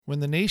When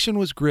the nation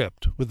was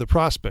gripped with the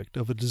prospect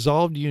of a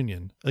dissolved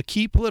union, a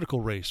key political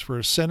race for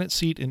a Senate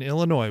seat in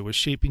Illinois was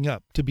shaping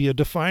up to be a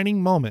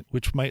defining moment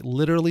which might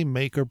literally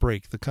make or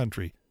break the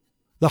country.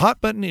 The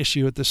hot-button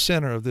issue at the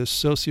center of this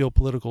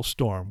socio-political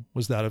storm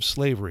was that of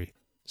slavery,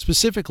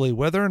 specifically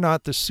whether or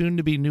not the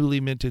soon-to-be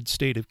newly minted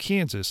state of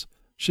Kansas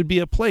should be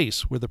a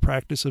place where the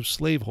practice of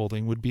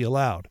slaveholding would be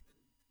allowed.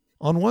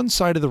 On one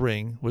side of the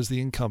ring was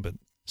the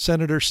incumbent,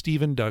 Senator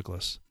Stephen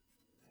Douglas.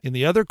 In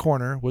the other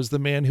corner was the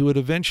man who would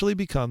eventually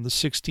become the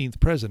 16th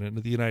President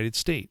of the United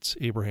States,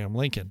 Abraham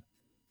Lincoln.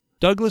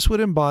 Douglas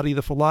would embody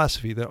the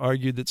philosophy that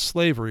argued that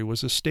slavery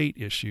was a state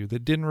issue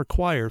that didn't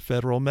require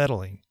federal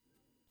meddling.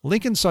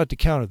 Lincoln sought to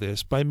counter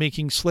this by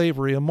making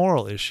slavery a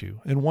moral issue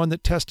and one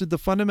that tested the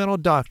fundamental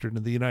doctrine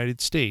of the United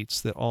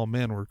States that all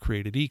men were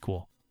created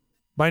equal.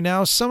 By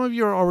now, some of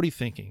you are already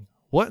thinking,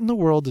 what in the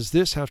world does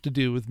this have to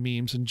do with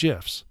memes and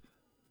GIFs?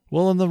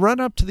 Well, in the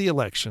run-up to the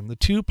election, the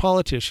two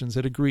politicians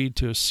had agreed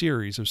to a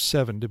series of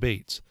 7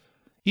 debates.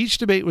 Each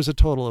debate was a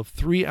total of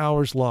 3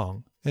 hours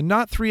long, and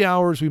not 3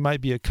 hours we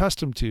might be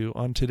accustomed to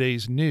on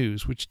today's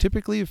news, which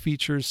typically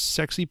features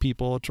sexy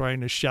people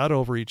trying to shout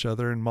over each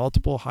other in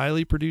multiple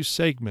highly produced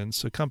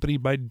segments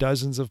accompanied by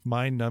dozens of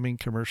mind-numbing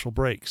commercial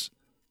breaks.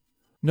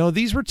 No,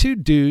 these were 2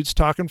 dudes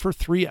talking for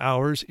 3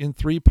 hours in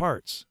 3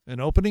 parts, an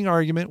opening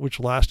argument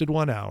which lasted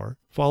 1 hour,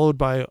 followed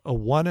by a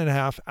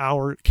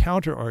 1.5-hour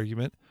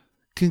counter-argument,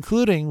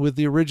 concluding with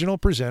the original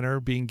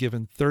presenter being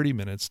given 30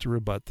 minutes to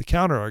rebut the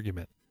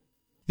counter-argument.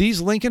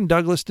 These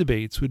Lincoln-Douglas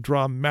debates would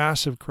draw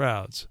massive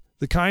crowds,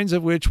 the kinds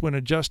of which, when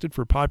adjusted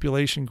for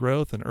population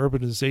growth and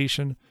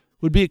urbanization,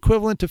 would be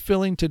equivalent to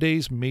filling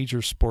today's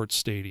major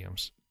sports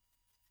stadiums.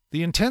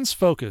 The intense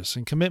focus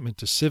and commitment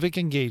to civic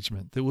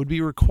engagement that would be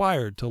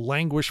required to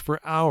languish for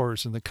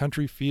hours in the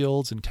country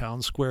fields and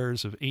town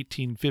squares of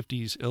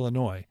 1850s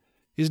Illinois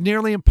is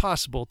nearly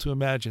impossible to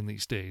imagine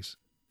these days.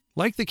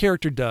 Like the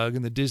character Doug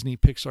in the Disney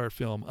Pixar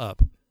film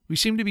Up, we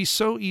seem to be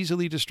so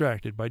easily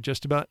distracted by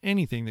just about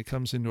anything that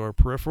comes into our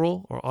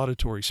peripheral or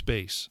auditory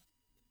space.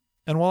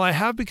 And while I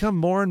have become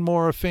more and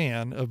more a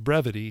fan of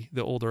brevity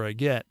the older I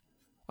get,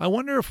 I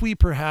wonder if we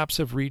perhaps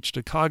have reached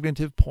a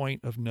cognitive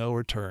point of no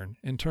return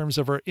in terms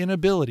of our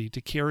inability to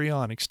carry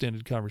on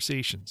extended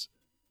conversations.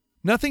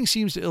 Nothing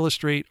seems to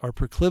illustrate our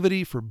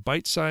proclivity for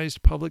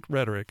bite-sized public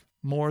rhetoric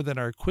more than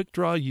our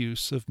quick-draw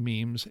use of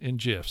memes and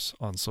GIFs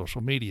on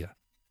social media.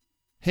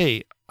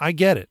 Hey, I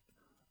get it.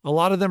 A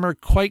lot of them are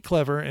quite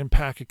clever and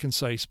pack a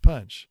concise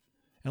punch.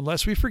 And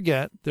lest we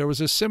forget, there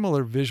was a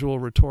similar visual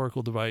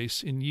rhetorical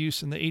device in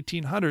use in the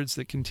 1800s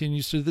that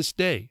continues to this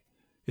day.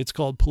 It's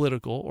called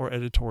political or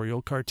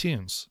editorial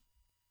cartoons.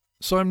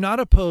 So I'm not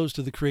opposed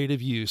to the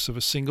creative use of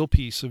a single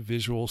piece of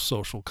visual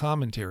social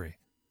commentary.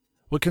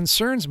 What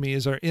concerns me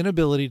is our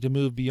inability to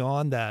move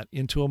beyond that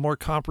into a more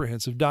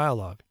comprehensive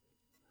dialogue.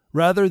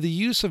 Rather, the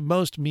use of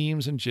most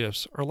memes and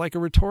GIFs are like a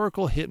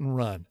rhetorical hit and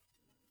run.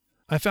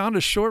 I found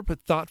a short but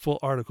thoughtful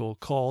article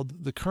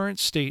called The Current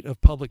State of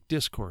Public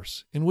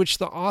Discourse, in which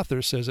the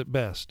author says it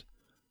best.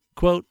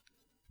 Quote,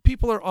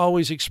 "People are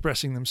always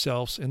expressing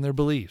themselves and their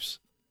beliefs.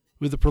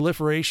 With the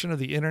proliferation of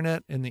the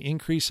internet and the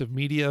increase of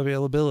media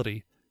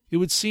availability, it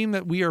would seem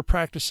that we are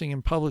practicing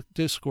in public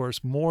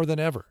discourse more than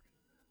ever.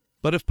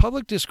 But if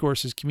public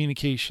discourse is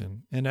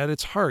communication, and at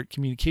its heart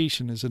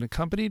communication is an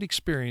accompanied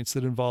experience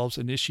that involves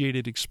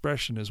initiated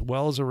expression as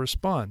well as a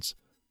response,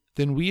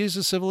 then we as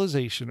a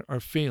civilization are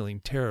failing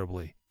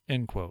terribly."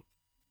 End quote.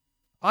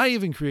 I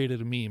even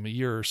created a meme a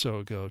year or so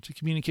ago to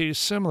communicate a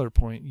similar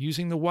point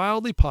using the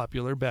wildly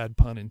popular, bad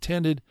pun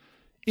intended,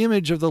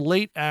 image of the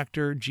late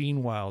actor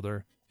Gene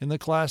Wilder in the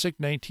classic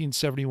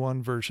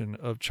 1971 version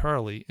of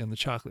Charlie and the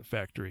Chocolate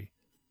Factory.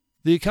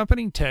 The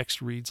accompanying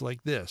text reads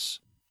like this.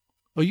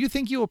 "Oh, you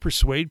think you will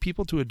persuade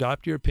people to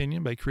adopt your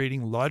opinion by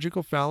creating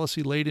logical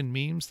fallacy-laden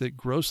memes that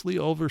grossly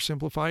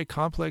oversimplify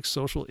complex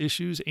social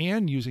issues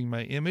and, using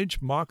my image,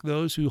 mock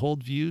those who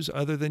hold views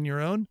other than your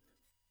own?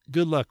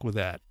 Good luck with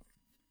that."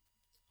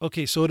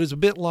 Okay, so it is a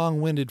bit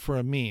long-winded for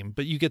a meme,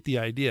 but you get the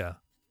idea.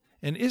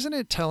 And isn't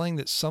it telling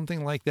that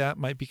something like that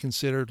might be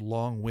considered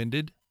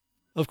long-winded?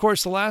 Of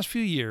course, the last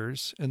few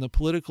years and the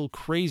political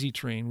crazy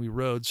train we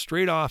rode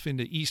straight off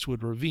into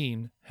Eastwood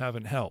Ravine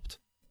haven't helped.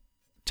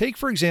 Take,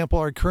 for example,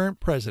 our current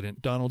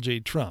president, Donald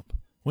J. Trump,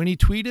 when he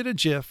tweeted a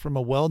GIF from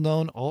a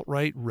well-known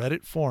alt-right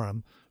Reddit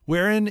forum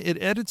wherein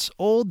it edits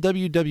old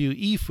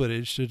WWE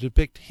footage to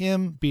depict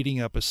him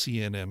beating up a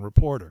CNN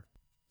reporter.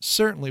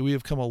 Certainly, we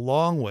have come a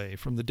long way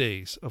from the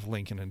days of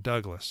Lincoln and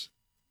Douglas.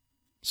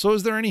 So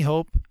is there any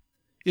hope?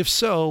 If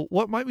so,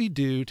 what might we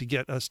do to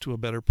get us to a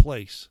better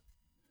place?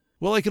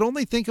 Well, I could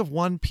only think of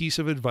one piece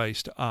of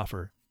advice to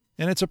offer,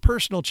 and it's a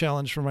personal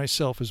challenge for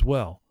myself as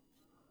well.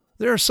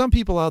 There are some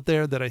people out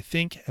there that I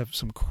think have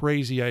some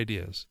crazy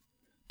ideas.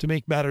 To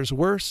make matters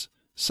worse,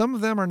 some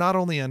of them are not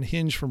only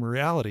unhinged from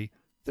reality,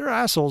 they're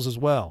assholes as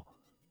well.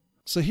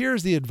 So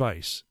here's the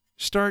advice.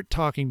 Start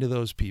talking to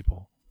those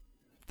people.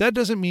 That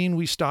doesn't mean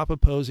we stop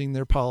opposing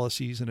their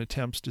policies and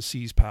attempts to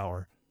seize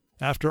power.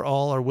 After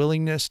all, our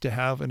willingness to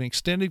have an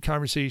extended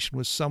conversation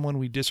with someone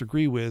we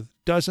disagree with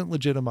doesn't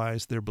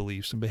legitimize their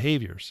beliefs and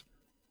behaviors.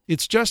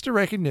 It's just a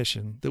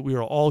recognition that we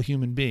are all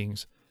human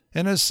beings,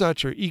 and as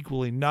such are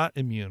equally not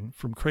immune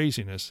from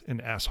craziness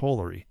and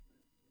assholery.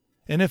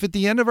 And if at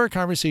the end of our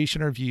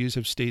conversation our views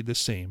have stayed the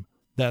same,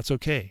 that's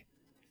okay.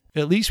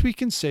 At least we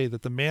can say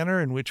that the manner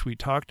in which we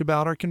talked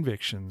about our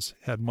convictions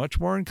had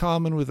much more in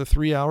common with a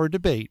 3-hour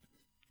debate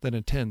than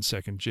a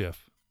 10-second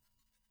GIF.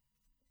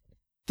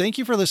 Thank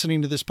you for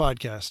listening to this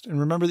podcast, and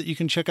remember that you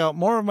can check out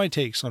more of my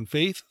takes on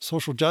faith,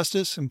 social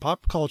justice, and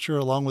pop culture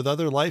along with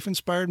other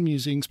life-inspired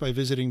musings by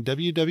visiting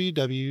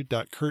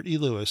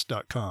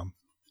www.kurtelewis.com.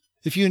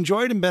 If you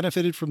enjoyed and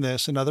benefited from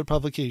this and other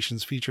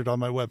publications featured on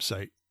my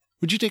website,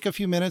 would you take a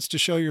few minutes to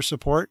show your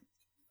support?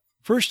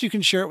 First, you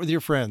can share it with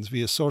your friends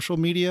via social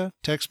media,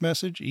 text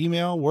message,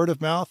 email, word of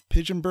mouth,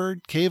 pigeon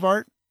bird, cave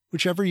art,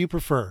 whichever you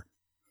prefer.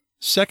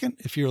 Second,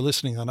 if you're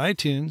listening on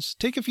iTunes,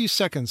 take a few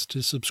seconds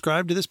to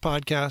subscribe to this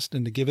podcast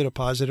and to give it a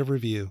positive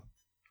review.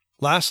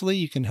 Lastly,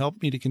 you can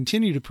help me to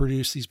continue to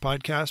produce these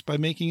podcasts by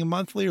making a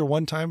monthly or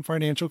one-time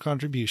financial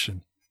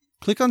contribution.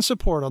 Click on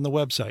support on the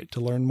website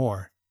to learn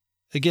more.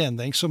 Again,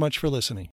 thanks so much for listening.